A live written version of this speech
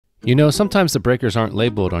You know, sometimes the breakers aren't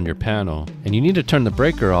labeled on your panel, and you need to turn the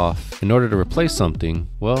breaker off in order to replace something.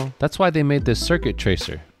 Well, that's why they made this circuit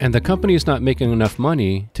tracer. And the company is not making enough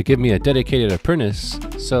money to give me a dedicated apprentice,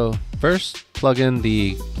 so first plug in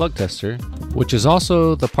the plug tester, which is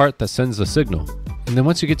also the part that sends the signal. And then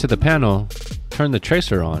once you get to the panel, turn the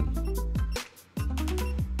tracer on.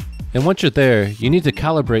 And once you're there, you need to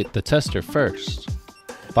calibrate the tester first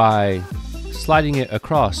by sliding it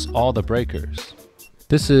across all the breakers.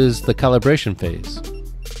 This is the calibration phase.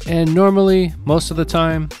 And normally, most of the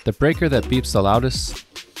time, the breaker that beeps the loudest,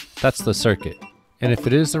 that's the circuit. And if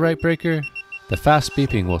it is the right breaker, the fast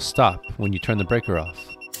beeping will stop when you turn the breaker off.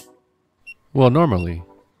 Well, normally.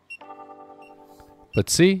 But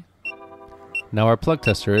see? Now our plug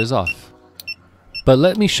tester is off. But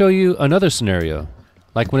let me show you another scenario,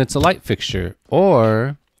 like when it's a light fixture,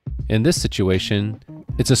 or in this situation,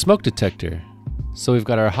 it's a smoke detector. So we've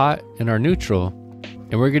got our hot and our neutral,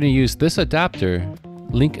 and we're going to use this adapter,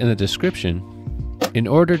 link in the description, in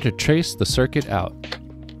order to trace the circuit out.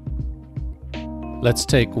 Let's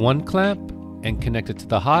take one clamp and connect it to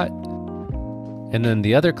the hot, and then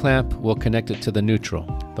the other clamp will connect it to the neutral,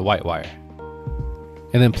 the white wire.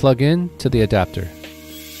 And then plug in to the adapter.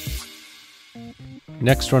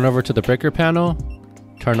 Next, run over to the breaker panel,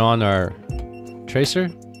 turn on our tracer,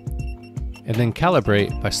 and then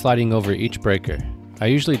calibrate by sliding over each breaker. I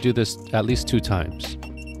usually do this at least 2 times.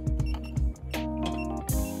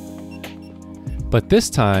 But this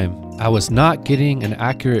time, I was not getting an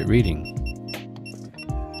accurate reading.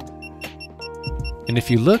 And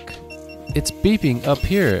if you look, it's beeping up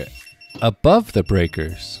here above the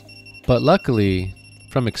breakers. But luckily,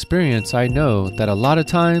 from experience, I know that a lot of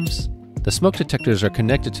times, the smoke detectors are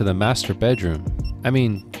connected to the master bedroom. I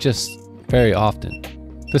mean, just very often.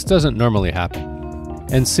 This doesn't normally happen.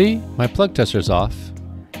 And see, my plug tester's off,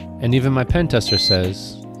 and even my pen tester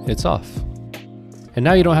says it's off. And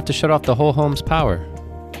now you don't have to shut off the whole home's power,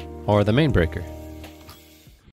 or the main breaker.